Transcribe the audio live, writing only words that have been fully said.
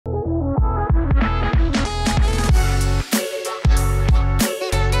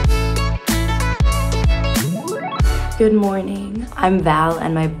Good morning. I'm Val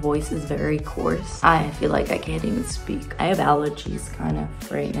and my voice is very coarse. I feel like I can't even speak. I have allergies kind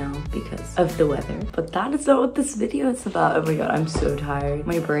of right now because of the weather. But that is not what this video is about. Oh my god, I'm so tired.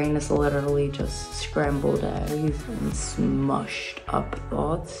 My brain is literally just scrambled eggs and smushed up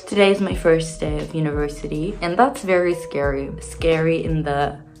thoughts. Today is my first day of university and that's very scary. Scary in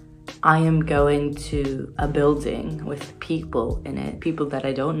the I am going to a building with people in it, people that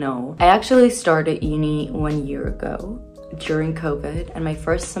I don't know. I actually started uni 1 year ago during COVID and my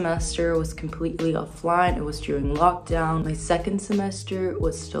first semester was completely offline. It was during lockdown. My second semester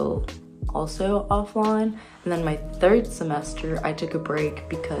was still also offline, and then my third semester I took a break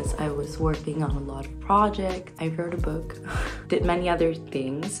because I was working on a lot of projects. I wrote a book, did many other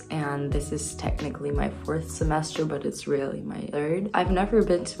things, and this is technically my fourth semester, but it's really my third. I've never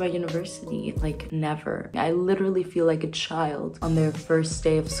been to my university, like never. I literally feel like a child on their first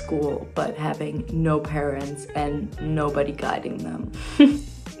day of school, but having no parents and nobody guiding them.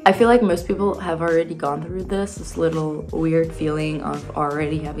 I feel like most people have already gone through this little weird feeling of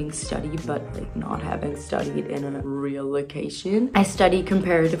already having studied but like not having studied in a real location. I study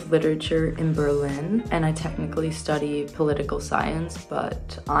comparative literature in Berlin and I technically study political science,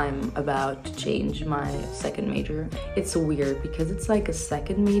 but I'm about to change my second major. It's weird because it's like a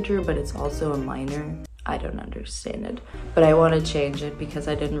second major but it's also a minor. I don't understand it, but I want to change it because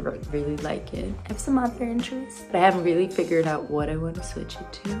I didn't really like it. I have some other interests, but I haven't really figured out what I want to switch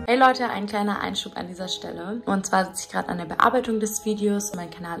it to. Hey Leute, ein kleiner Einschub an dieser Stelle. Und zwar sitze ich gerade an der Bearbeitung des Videos. Mein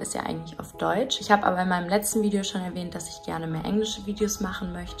Kanal ist ja eigentlich auf Deutsch. Ich habe aber in meinem letzten Video schon erwähnt, dass ich gerne mehr englische Videos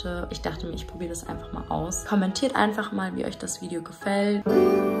machen möchte. Ich dachte mir, ich probiere das einfach mal aus. Kommentiert einfach mal, wie euch das Video gefällt.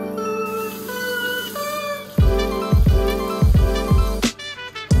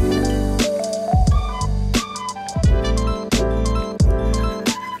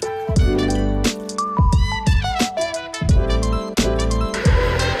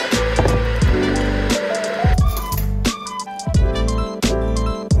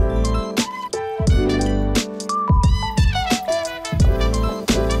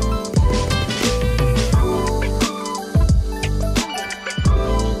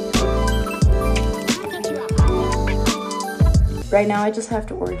 Right now I just have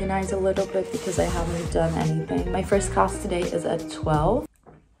to organize a little bit because I haven't done anything. My first class today is at 12.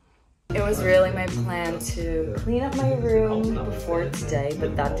 It was really my plan to clean up my room before today,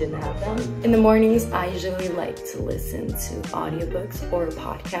 but that didn't happen. In the mornings, I usually like to listen to audiobooks or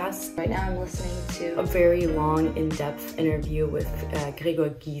podcasts. Right now I'm listening to a very long, in-depth interview with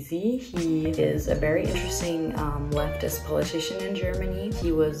Gregor Gysi. He is a very interesting leftist politician in Germany.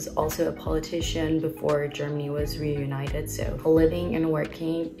 He was also a politician before Germany was reunited, so living and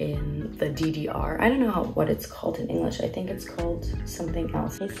working in the DDR. I don't know what it's called in English. I think it's called something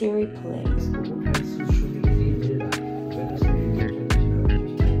else. Hey Siri, play. Kann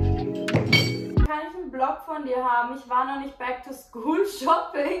ich einen Blog von dir haben? Ich war noch nicht back to school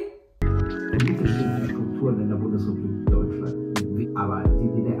shopping.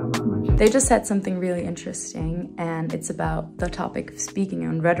 They just said something really interesting, and it's about the topic of speaking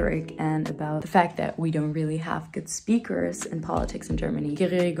and rhetoric and about the fact that we don't really have good speakers in politics in Germany.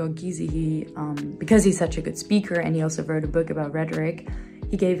 Gregor Gysi, because he's such a good speaker and he also wrote a book about rhetoric,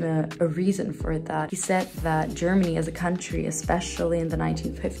 he gave a reason for that. He said that Germany as a country, especially in the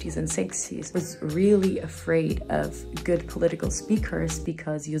 1950s and 60s, was really afraid of good political speakers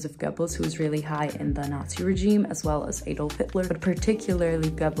because Joseph Goebbels, who was really high in the Nazi regime, as well as Adolf Hitler, but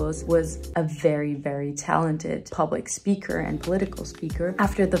particularly Goebbels, was a very, very talented public speaker and political speaker.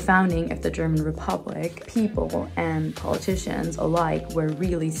 After the founding of the German Republic, people and politicians alike were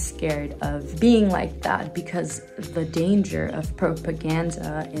really scared of being like that because the danger of propaganda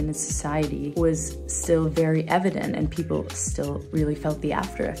in a society was still very evident and people still really felt the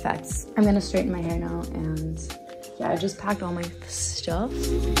after effects. I'm gonna straighten my hair now and yeah, I just packed all my stuff.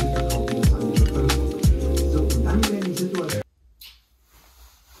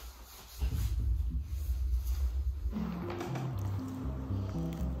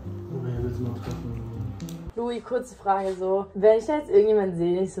 Louis, kurze Frage so. Wenn ich da jetzt irgendjemanden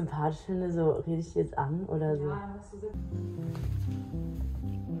sehe, den ich sympathisch finde, so rede ich jetzt an oder so? Ja, hast du so.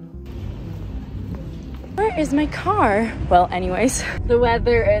 Where is my car? Well, anyways, the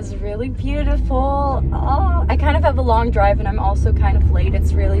weather is really beautiful. Oh, I kind of have a long drive and I'm also kind of late.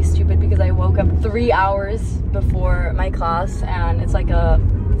 It's really stupid because I woke up 3 hours before my class and it's like a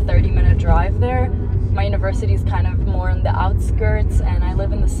 30-minute drive there. My university is kind of more in the outskirts and I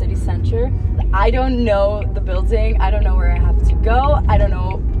live in the city center. I don't know the building. I don't know where I have to go. I don't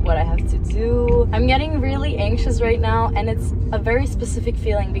know what I have to do. I'm getting really anxious right now and it's a very specific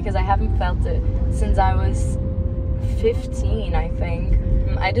feeling because I haven't felt it since I was 15, I think.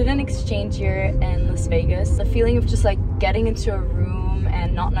 I did an exchange year in Las Vegas. The feeling of just like getting into a room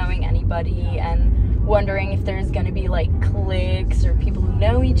and not knowing anybody and wondering if there's gonna be like cliques or people who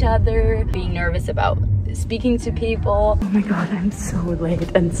know each other, being nervous about speaking to people. Oh my god, I'm so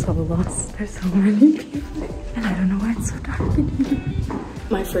late and so lost. There's so many people and I don't know why it's so dark in here.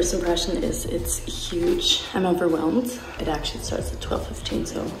 My first impression is it's huge. I'm overwhelmed. It actually starts at 12:15,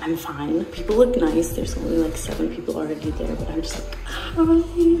 so I'm fine. People look nice. There's only like 7 people already there, but I'm just like, hi.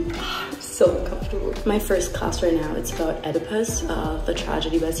 I'm so uncomfortable. My first class right now, it's about Oedipus, the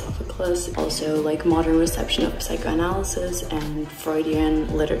tragedy by Sophocles, also like modern reception of psychoanalysis and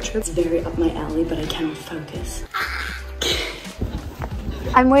Freudian literature. It's very up my alley, but I cannot focus.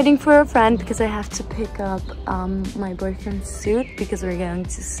 I'm waiting for a friend because I have to pick up my boyfriend's suit because we're going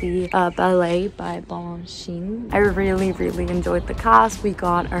to see ballet by Balanchine. I really enjoyed the class. We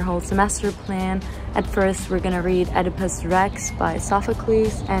got our whole semester plan. At first, we're gonna read Oedipus Rex by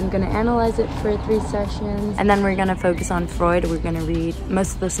Sophocles and gonna analyze it for 3 sessions. And then we're gonna focus on Freud. We're gonna read,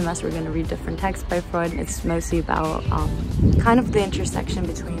 most of the semester, we're gonna read different texts by Freud. It's mostly about kind of the intersection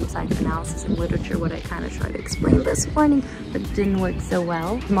between psychoanalysis and literature, what I kind of tried to explain this morning, but it didn't work so well.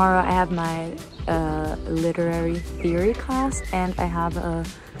 Tomorrow I have my literary theory class and I have a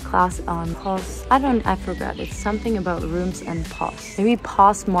class on I forgot. It's something about rooms and maybe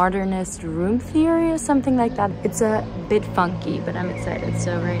postmodernist room theory or something like that. It's a bit funky, but I'm excited.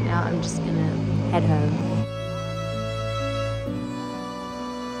 So right now I'm just gonna head home.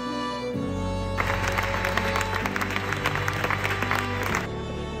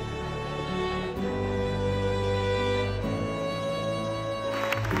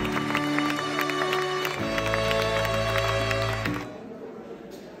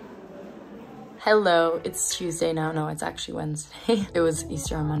 Hello, it's Tuesday now. No, it's actually Wednesday. It was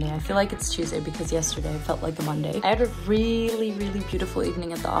Easter on Monday. I feel like it's Tuesday because yesterday felt like a Monday. I had a really beautiful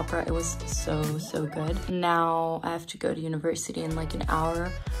evening at the opera. It was so good. Now I have to go to university in like an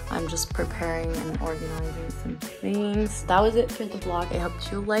hour. I'm just preparing and organizing some things. That was it for the vlog. I hope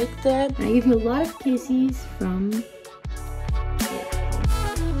you liked it. I give you a lot of kisses from